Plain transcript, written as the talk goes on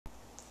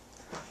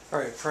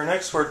Alright, for our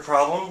next word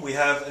problem, we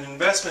have an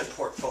investment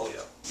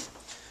portfolio.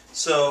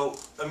 So,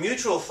 a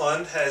mutual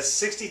fund has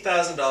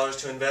 $60,000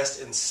 to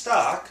invest in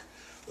stock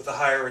with a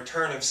higher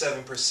return of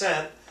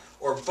 7%,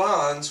 or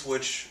bonds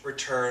which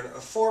return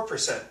of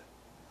 4%.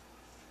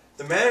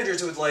 The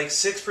managers would like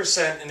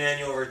 6% in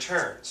annual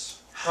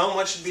returns. How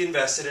much should be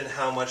invested and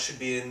how much should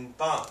be in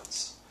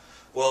bonds?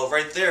 Well,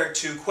 right there,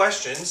 two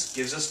questions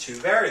gives us two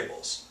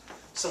variables.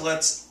 So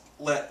let's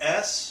let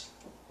S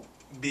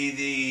be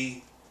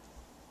the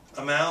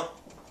amount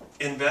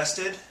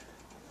invested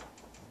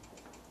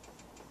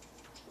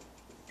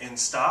in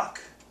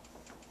stock,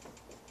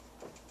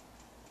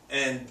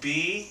 and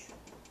B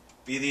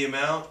be the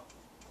amount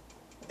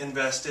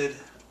invested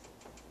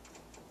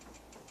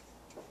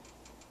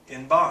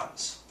in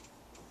bonds.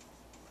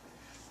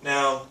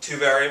 Now, two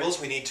variables,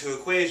 we need two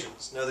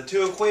equations. Now, the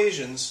two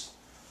equations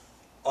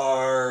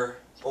are,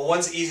 well,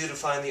 one's easy to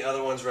find, the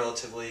other one's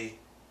relatively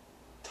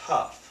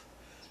tough.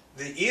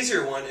 The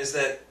easier one is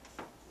that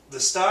the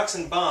stocks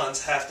and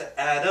bonds have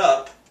to add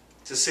up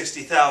to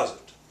 60,000.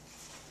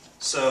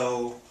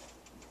 So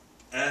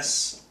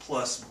S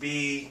plus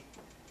B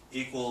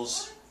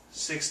equals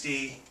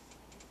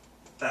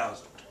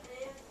 60,000.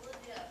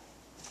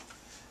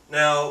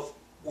 Now,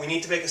 we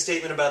need to make a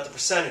statement about the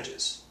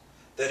percentages.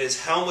 That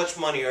is, how much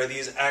money are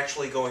these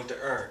actually going to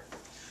earn?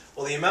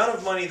 Well, the amount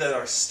of money that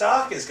our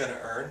stock is going to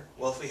earn,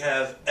 well, if we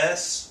have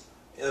S,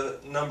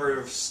 number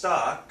of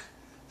stock,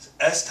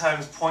 S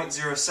times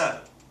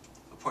 0.07.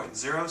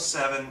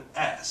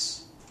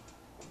 0.07S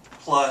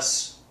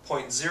plus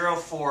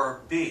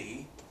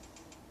 0.04B,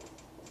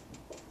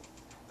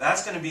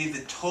 that's going to be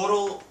the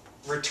total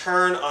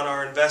return on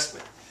our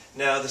investment.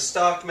 Now, the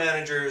stock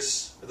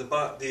managers,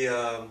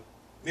 the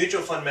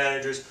mutual fund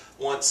managers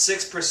want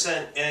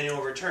 6%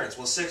 annual returns.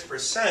 Well,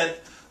 6%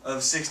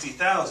 of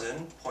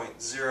 60,000,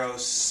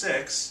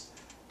 0.06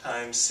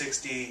 times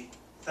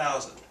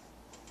 60,000.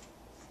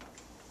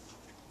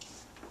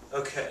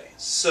 Okay,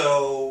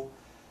 so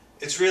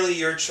it's really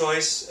your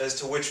choice as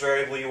to which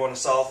variable you want to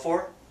solve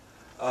for.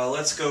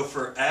 Let's go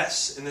for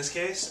S in this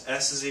case.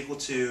 S is equal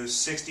to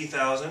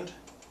 60,000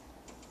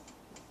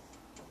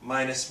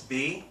 minus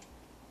B.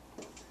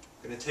 I'm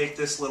going to take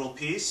this little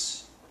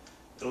piece.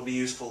 It'll be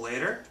useful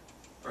later.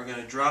 We're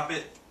going to drop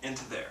it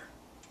into there.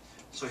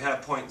 So we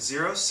have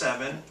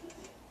 0.07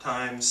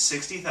 times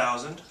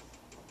 60,000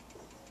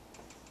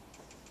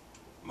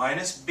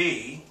 minus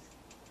B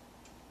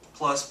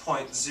plus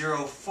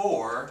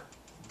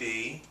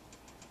 0.04B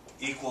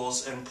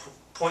equals, and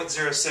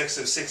 0.06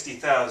 of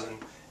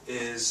 60,000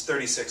 is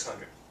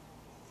 3,600.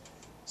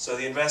 So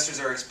the investors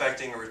are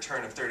expecting a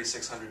return of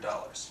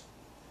 $3,600.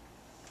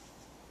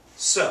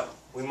 So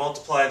we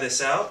multiply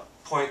this out.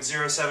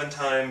 0.07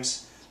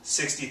 times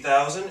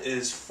 60,000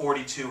 is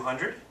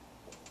 4,200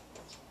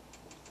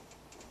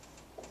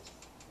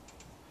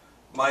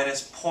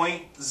 minus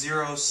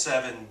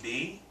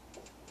 0.07B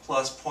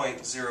plus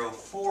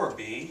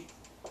 0.04B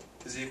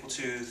is equal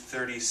to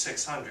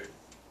 3,600.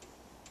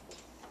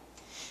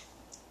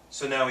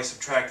 So now we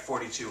subtract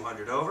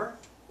 4,200 over.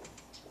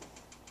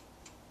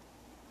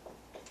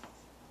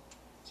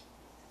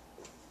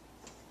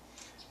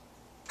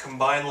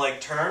 Combine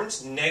like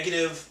terms,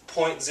 negative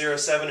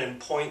 0.07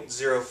 and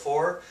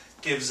 0.04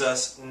 gives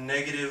us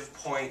negative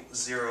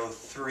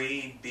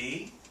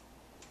 0.03B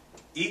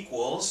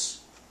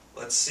equals,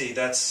 let's see,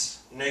 that's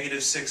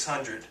negative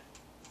 600.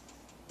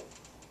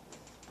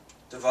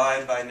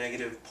 Divide by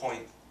negative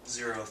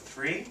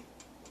 0.03.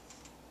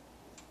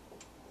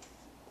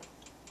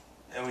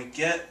 And we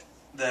get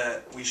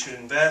that we should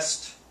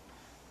invest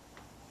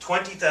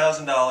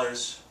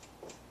 $20,000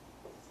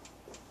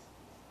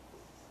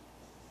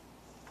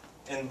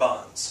 in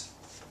bonds.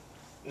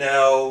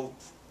 Now,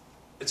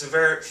 it's a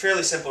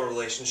fairly simple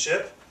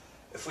relationship.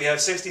 If we have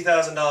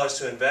 $60,000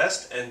 to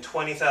invest and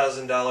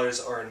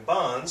 $20,000 are in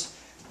bonds,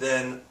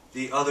 then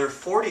the other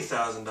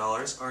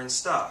 $40,000 are in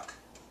stock.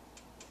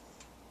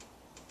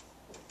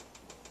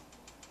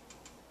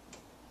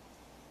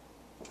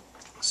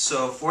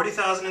 So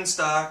 40,000 in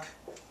stock,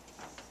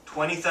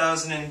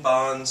 20,000 in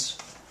bonds,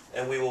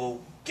 and we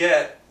will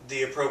get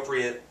the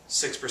appropriate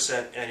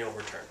 6% annual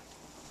return.